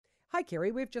Hi,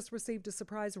 Kerry. We've just received a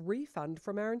surprise refund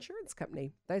from our insurance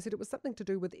company. They said it was something to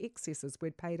do with excesses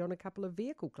we'd paid on a couple of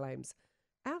vehicle claims.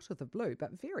 Out of the blue,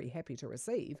 but very happy to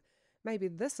receive. Maybe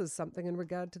this is something in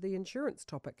regard to the insurance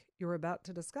topic you're about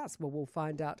to discuss. Well, we'll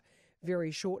find out very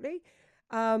shortly.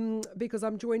 Because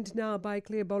I'm joined now by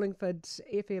Claire Bollingford,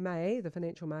 FMA, the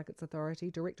Financial Markets Authority,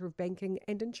 Director of Banking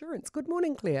and Insurance. Good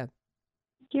morning, Claire.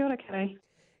 Kia ora, Kerry.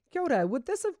 Kia ora. Would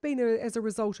this have been as a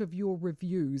result of your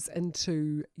reviews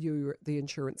into the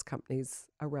insurance companies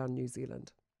around New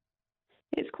Zealand?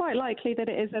 It's quite likely that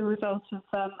it is a result of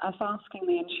us asking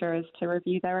the insurers to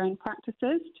review their own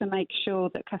practices to make sure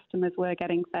that customers were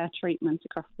getting fair treatment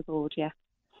across the board, yeah.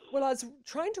 Well, I was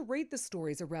trying to read the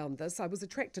stories around this. I was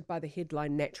attracted by the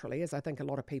headline naturally, as I think a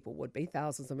lot of people would be,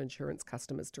 thousands of insurance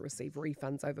customers to receive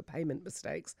refunds over payment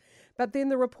mistakes. But then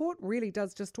the report really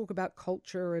does just talk about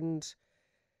culture and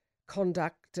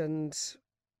conduct and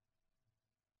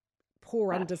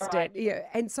poor understanding. Right. Yeah.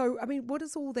 And so, I mean, what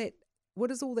does all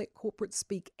that corporate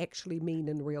speak actually mean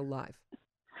in real life?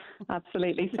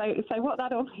 Absolutely. So what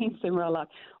that all means in real life.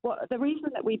 The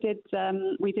reason that we did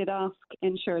ask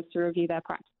insurers to review their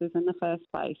practices in the first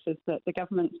place is that the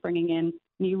government's bringing in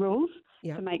new rules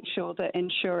to make sure that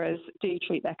insurers do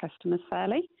treat their customers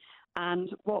fairly. And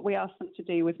what we asked them to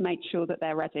do was make sure that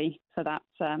they're ready for that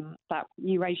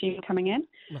new regime coming in.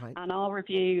 Right. And our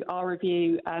review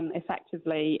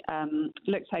effectively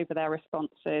looked over their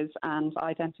responses and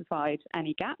identified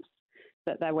any gaps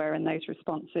that there were in those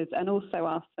responses, and also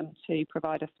asked them to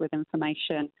provide us with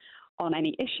information on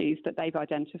any issues that they've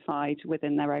identified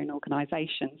within their own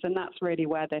organisations. And that's really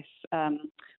where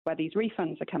these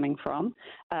refunds are coming from.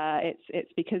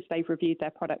 It's because they've reviewed their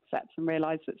product sets and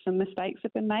realised that some mistakes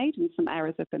have been made and some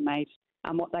errors have been made.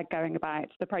 And what they're going about,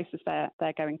 the process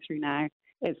they're going through now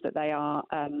is that they are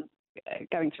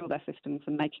going through all their systems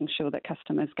and making sure that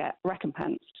customers get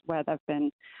recompensed where they've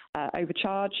been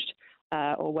overcharged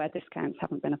or where discounts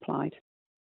haven't been applied.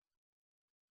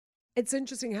 It's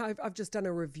interesting how I've just done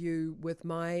a review with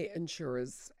my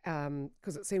insurers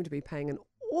because it seemed to be paying an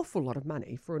awful lot of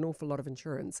money for an awful lot of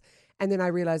insurance. And then I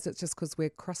realised it's just because we're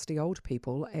crusty old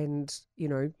people and, you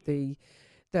know, the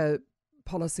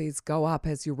policies go up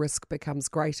as your risk becomes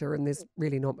greater and there's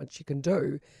really not much you can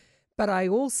do. But I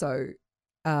also,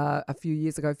 a few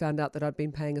years ago, found out that I'd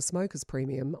been paying a smoker's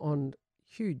premium on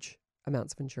huge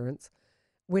amounts of insurance,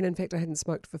 when in fact I hadn't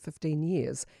smoked for 15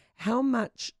 years. How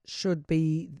much should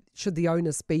the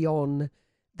onus be on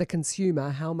the consumer?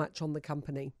 How much on the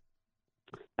company?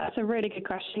 That's a really good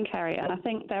question, Kerry. And I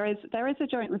think there is a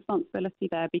joint responsibility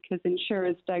there because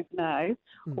insurers don't know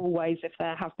always if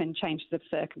there have been changes of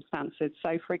circumstances.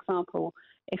 So, for example,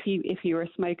 if you were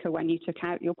a smoker when you took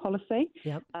out your policy,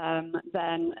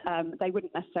 then they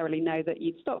wouldn't necessarily know that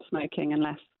you'd stopped smoking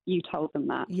unless you told them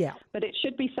that. Yeah. But it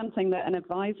should be something that an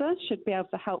advisor should be able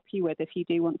to help you with if you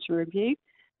do want to review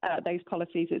those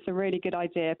policies. It's a really good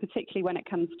idea, particularly when it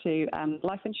comes to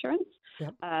life insurance,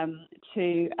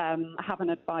 to have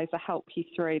an advisor help you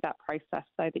through that process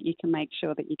so that you can make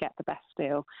sure that you get the best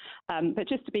deal. But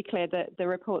just to be clear, the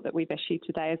report that we've issued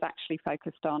today is actually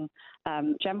focused on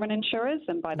general insurers,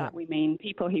 and by that we mean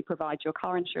people who provide your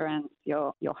car insurance,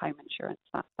 your home insurance,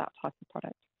 that type of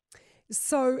product.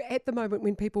 So at the moment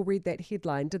when people read that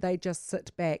headline, do they just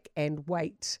sit back and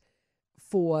wait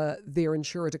for their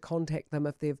insurer to contact them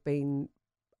if they've been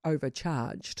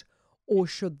overcharged? Or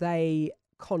should they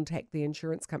contact the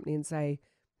insurance company and say,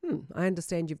 I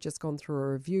understand you've just gone through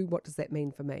a review. What does that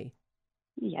mean for me?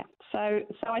 Yeah. So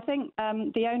I think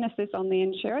the onus is on the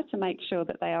insurer to make sure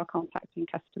that they are contacting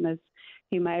customers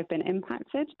who may have been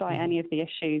impacted by any of the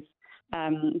issues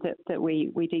that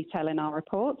we detail in our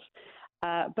reports.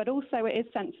 But also it is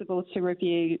sensible to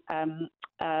review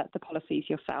the policies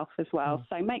yourself as well.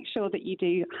 So make sure that you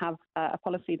do have a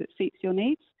policy that suits your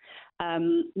needs.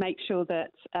 Make sure that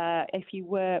if you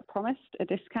were promised a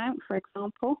discount, for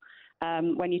example,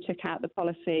 when you took out the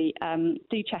policy,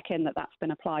 do check in that that's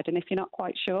been applied. And if you're not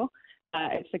quite sure,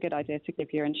 it's a good idea to give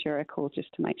your insurer a call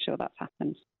just to make sure that's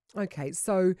happened. Okay,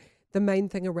 so the main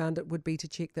thing around it would be to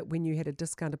check that when you had a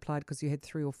discount applied because you had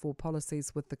 3 or 4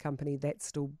 policies with the company, that's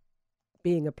still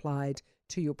being applied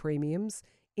to your premiums.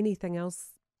 Anything else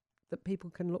that people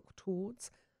can look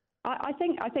towards? I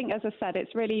think, as I said,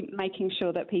 it's really making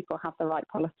sure that people have the right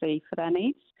policy for their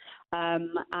needs,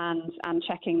 and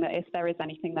checking that if there is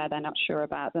anything there they're not sure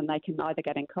about, then they can either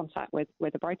get in contact with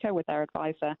a broker, with their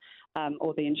advisor,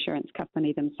 or the insurance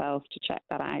company themselves to check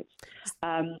that out.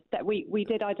 That we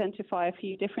did identify a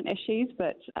few different issues,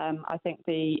 but I think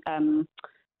the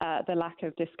lack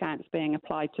of discounts being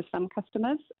applied to some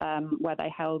customers where they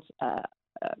held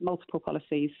multiple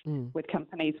policies with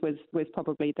companies was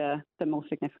probably the more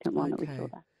significant one that we saw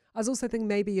there. I was also thinking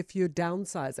maybe if you're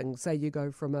downsizing, say you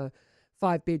go from a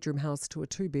 5-bedroom house to a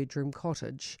 2-bedroom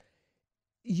cottage,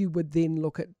 you would then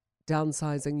look at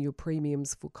downsizing your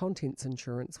premiums for contents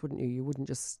insurance, wouldn't you? You wouldn't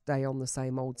just stay on the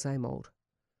same old, same old.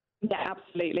 Yeah,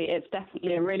 absolutely. It's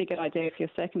definitely a really good idea if your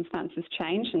circumstances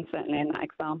change, and certainly in that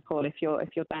example, if you're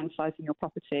downsizing your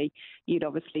property, you'd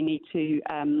obviously need to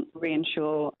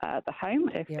reinsure the home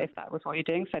if that was what you're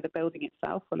doing. So the building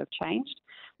itself will have changed,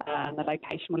 and the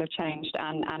location will have changed,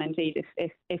 and indeed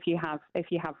if you have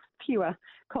fewer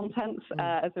contents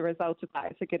as a result of that,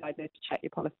 it's a good idea to check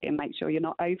your policy and make sure you're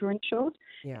not overinsured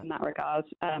in that regard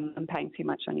and paying too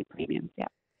much on your premiums. Yeah.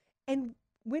 And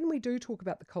when we do talk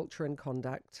about the culture and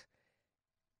conduct,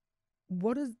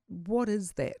 what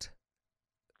is that?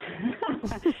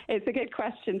 It's a good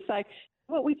question. So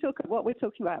what we're talking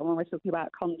about when we're talking about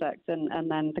conduct and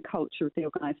then the culture of the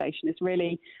organisation is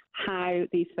really how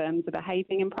these firms are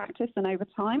behaving in practice and over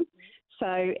time. So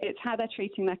it's how they're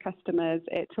treating their customers.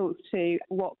 It talks to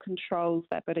what controls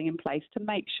they're putting in place to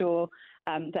make sure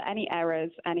that any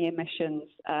errors, any omissions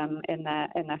in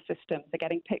their systems are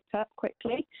getting picked up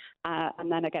quickly and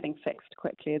then are getting fixed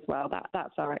quickly as well.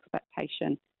 That's our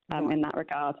expectation. In that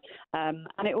regard.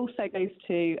 And it also goes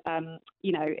to,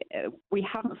 we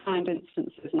haven't found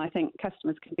instances, and I think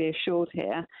customers can be assured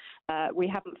here, we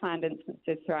haven't found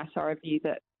instances throughout our review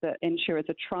that insurers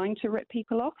are trying to rip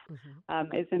people off.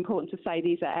 It's important to say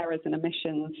these are errors and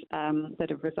omissions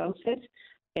that have resulted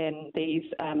in these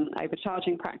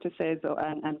overcharging practices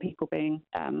and people being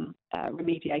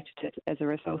remediated as a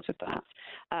result of that.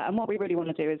 And what we really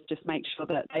want to do is just make sure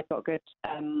that they've got good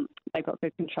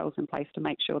controls in place to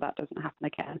make sure that doesn't happen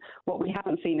again. What we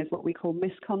haven't seen is what we call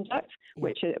misconduct,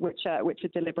 which are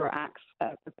deliberate acts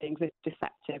of being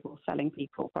deceptive or selling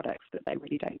people products that they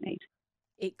really don't need.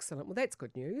 Excellent. Well, that's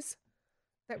good news.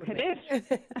 That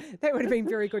would have been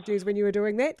very good news when you were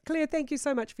doing that. Claire, thank you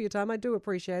so much for your time. I do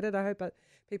appreciate it. I hope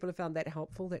people have found that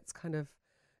helpful. That's kind of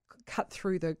cut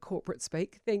through the corporate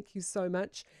speak. Thank you so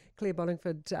much. Claire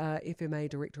Bollingford, FMA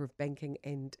Director of Banking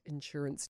and Insurance.